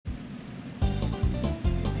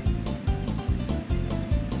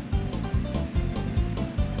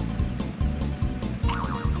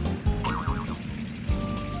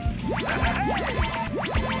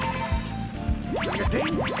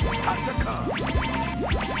Things start to come.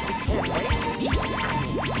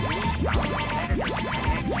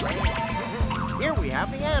 Here we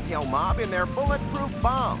have the anthill mob in their Bulletproof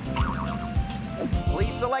Bomb.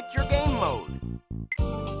 Please select your game mode.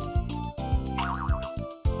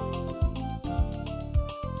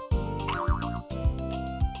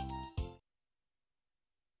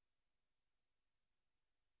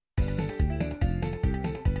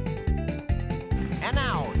 And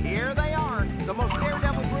now, here they are, the most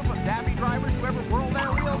daredevil group of daffy drivers to ever whirl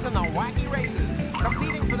their wheels in the wacky races,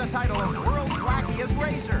 competing for the title of World's Wackiest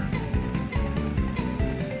Racer.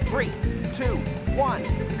 3, 2, 1,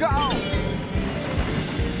 go!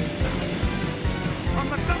 On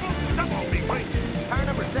the double, be waiting. Car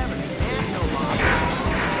number 7, anthill mob.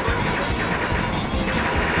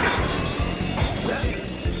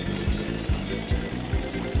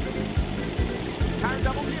 Car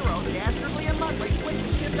 00, Dastardly and Muttley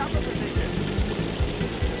quickly shift up a position.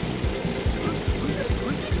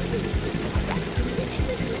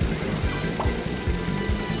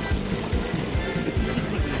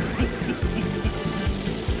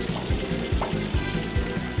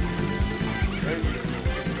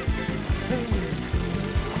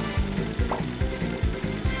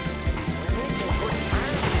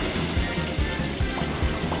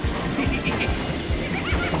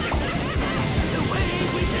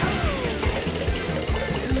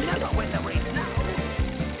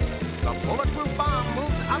 The Bulletproof Bomb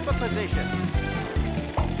moves up a position.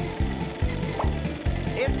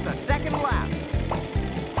 It's the second lap.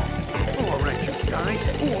 All right, you guys,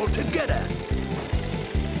 all together.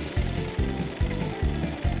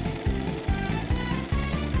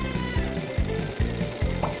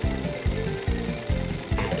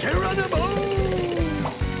 Geronimo!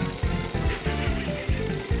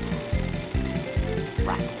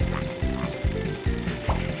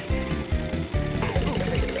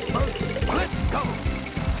 Let's go!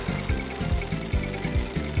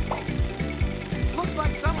 Looks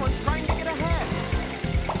like someone's trying to get ahead.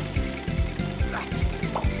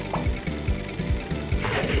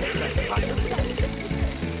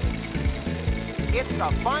 It's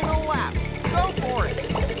the final lap. Go for it.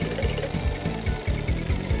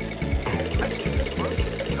 Let's get this folks.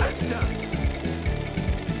 That's done.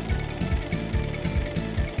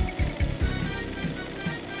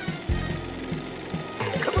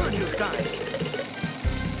 Come on, you guys.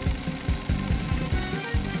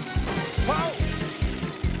 Whoa!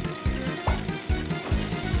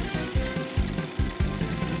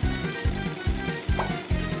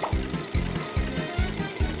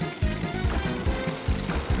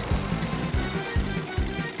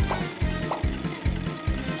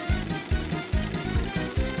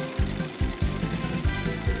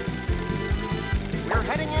 We're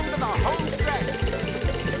heading into the home stretch.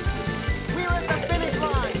 We're at the finish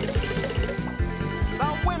line. The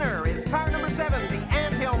winner is car number 7, the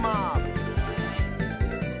Anthill Mob.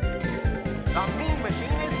 The Mean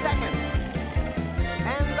Machine is second.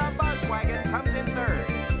 And the Buzz Wagon comes in third.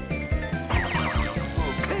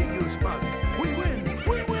 Okay, you spuds. We win!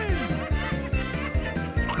 We win!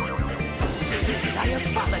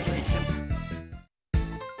 Diabolicism.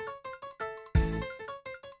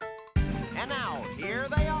 And now, here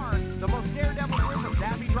they are, the most daredevil group of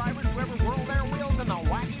daffy drivers to ever whirl their wheels in the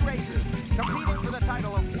wacky races, competing for the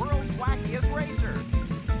title of World's Wackiest Racer.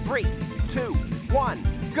 3, 2, 1,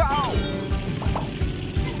 go!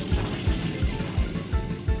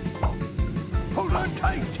 Hold on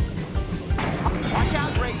tight! Watch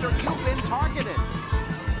out, Racer, you've been targeted.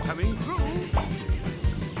 Coming through.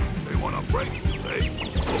 They want to break, do they?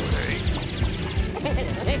 Okay.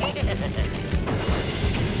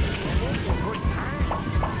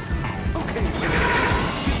 Okay,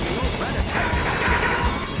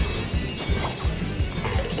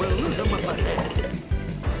 we'll lose them up ahead.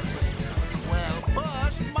 Well,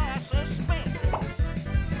 boss, Massa Smith.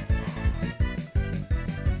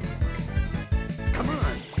 Come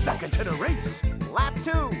on, back into the race. Lap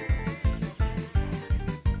 2.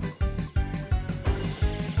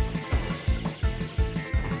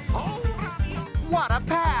 What a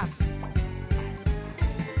pass!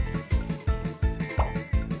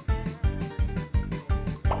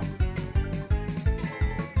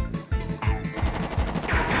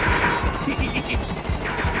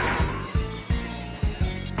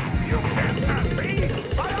 You can't pass me!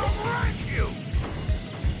 I'll wreck you!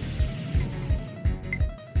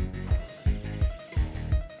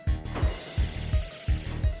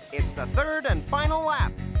 It's the third and final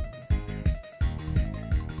lap.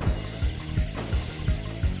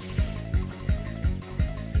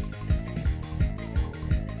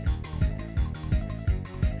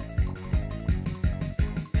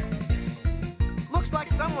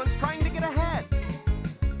 someone's trying to get ahead.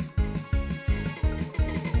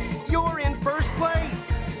 You're in first place.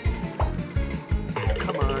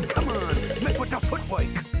 Come on, come on. Make with the footwork.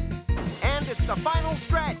 And it's the final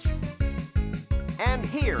stretch. And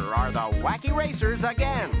here are the Wacky Racers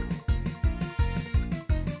again.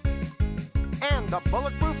 And the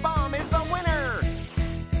Bulletproof Bomb is the winner.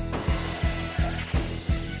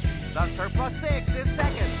 The Surplus 6 is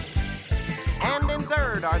second. And in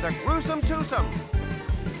third are the Gruesome Twosome.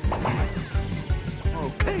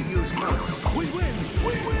 Okay, you skunks. We win!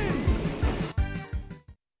 We win!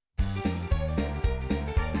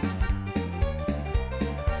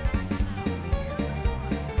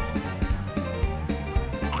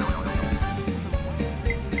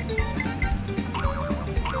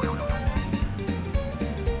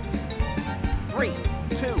 Three,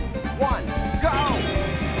 2, 1, go!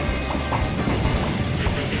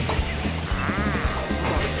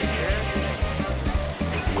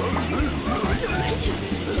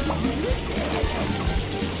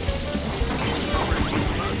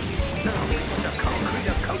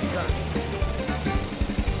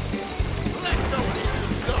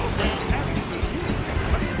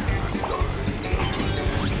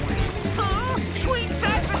 Sweet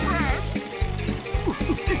sassafras!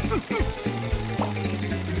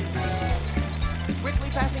 Quickly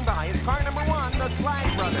passing by is car number 1, the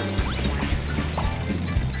Slag Brothers.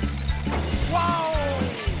 Whoa!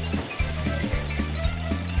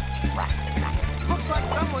 Looks like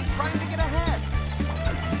someone's trying to get ahead.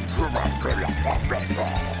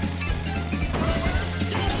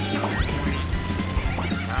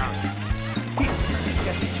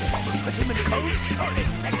 Put him in the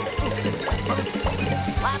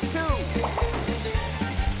Lap 2.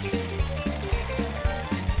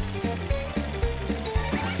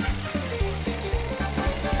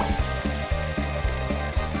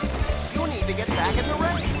 You need to get back in the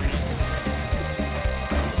race.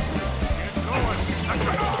 Get going.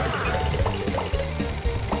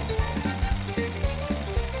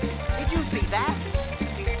 Did you see that?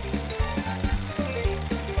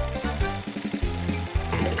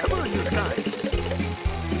 Come on, you guys.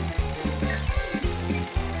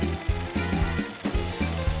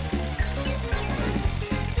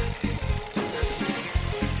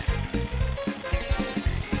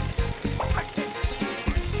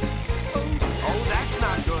 Oh, that's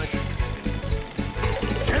not good.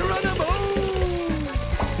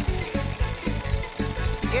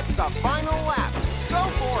 It's the final lap. Go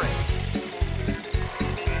for it.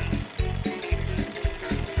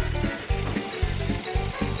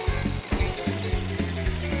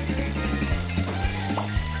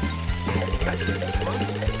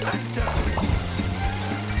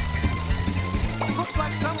 Looks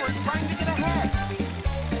like someone's trying to get ahead.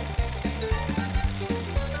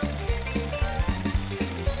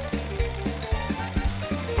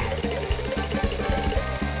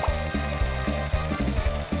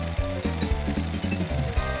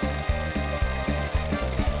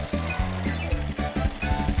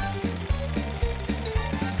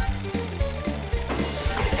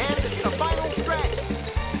 And it's the final stretch.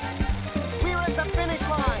 We're at the finish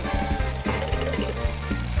line.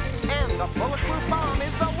 And the Bulletproof Bomb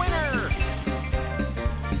is the winner.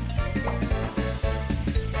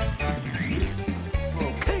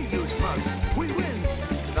 Okay, you skunks. We win.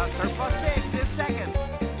 The Surplus 6 is second.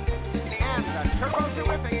 And the Turbo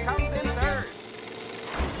Terrific comes in third.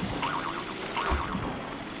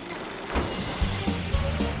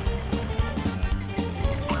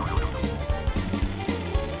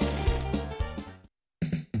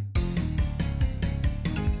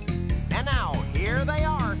 And now, here they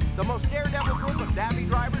are, the most daredevil group of daffy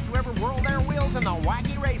drivers to ever whirl their wheels in the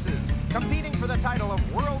Wacky Races, competing for the title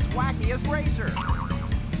of World's Wackiest Racer.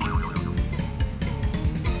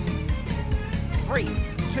 3,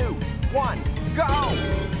 2, 1, go!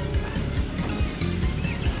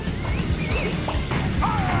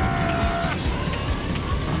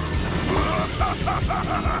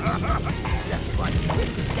 Just like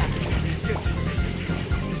this is Dastardly.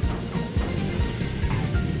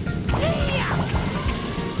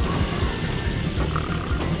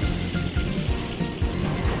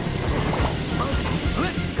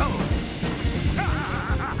 Let's go.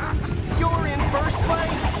 You're in first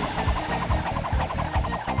place!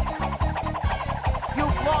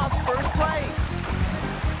 You've lost first place!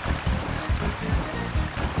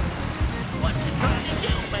 What you trying to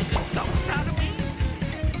do? Make a ghost out of me?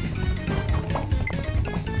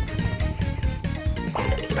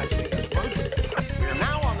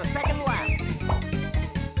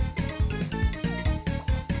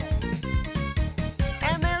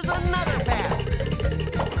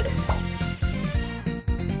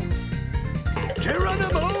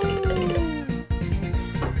 Geronimo!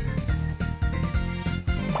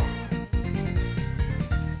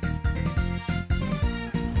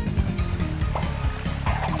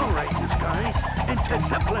 All right, you guys, into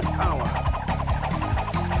Zeppelin power.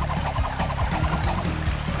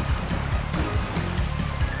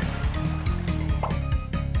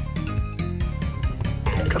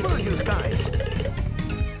 Come on, you guys.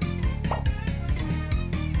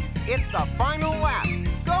 It's the final lap.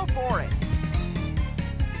 Go for it.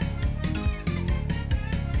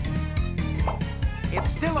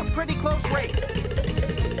 It's still a pretty close race.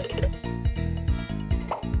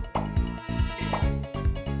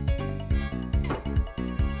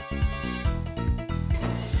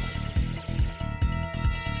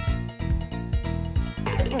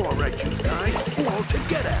 All right, you guys, all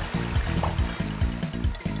together.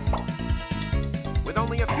 With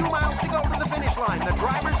only a few miles to go to the finish line, the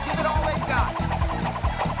drivers give it all they've got.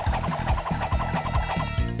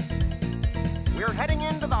 We're heading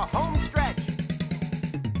into the home stretch.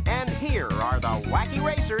 And here are the Wacky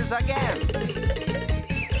Racers again.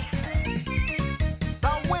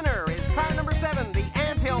 The winner is car number 7, the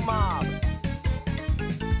Anthill Mob.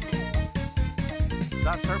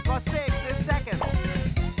 The Surplus 6 is second.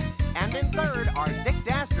 And in third are Dick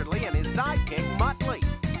Dastardly and his sidekick, Muttley.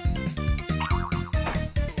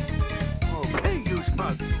 Okay, you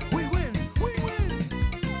smugs, we win, we win.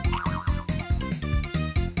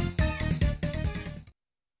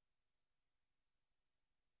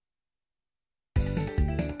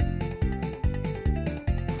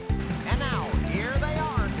 And now, here they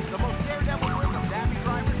are, the most daredevil group of daffy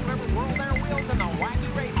drivers who ever whirled their wheels in the Wacky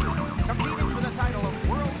Racer, competing for the title of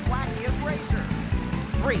World's Wackiest Racer.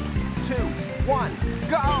 3, 2, 1,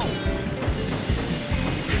 go!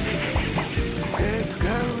 It's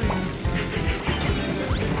going.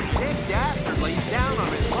 Dick Dastardly's down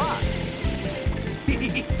on his luck.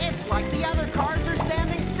 It's like the other cars are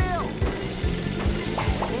standing still.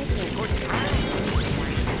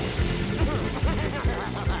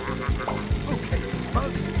 Okay,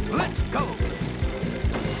 smugs, let's go.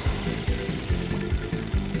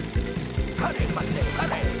 Hurry, Monday,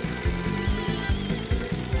 hurry.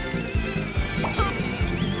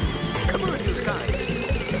 Come on, you guys.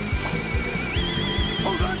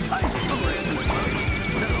 Hold on tight. All right, you smugs.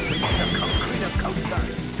 Now we need a concrete countdown.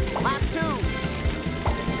 Lap 2.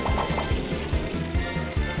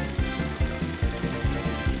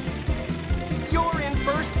 You're in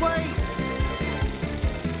first place.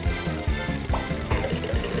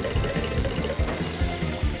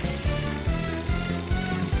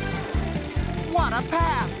 What a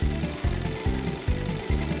pass.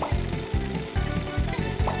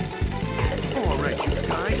 All right, you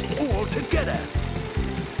guys, all together.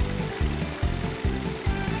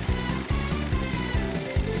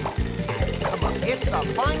 Come on, it's the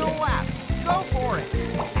final lap. Go for it.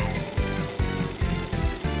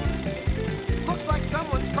 Looks like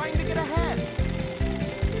someone's trying to get ahead.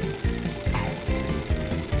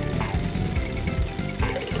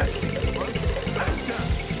 Faster, you smugs, faster.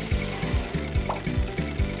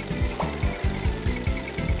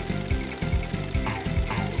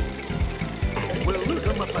 We'll lose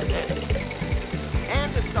them up ahead.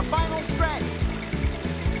 And it's the final stretch.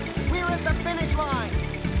 We're at the finish line.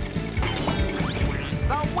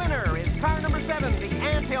 The winner is car number 7, the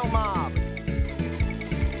Anthill Mob.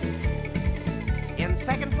 In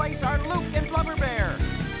second place are Luke and Blubber Bear.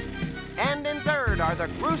 And in third are the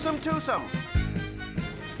Gruesome Twosome.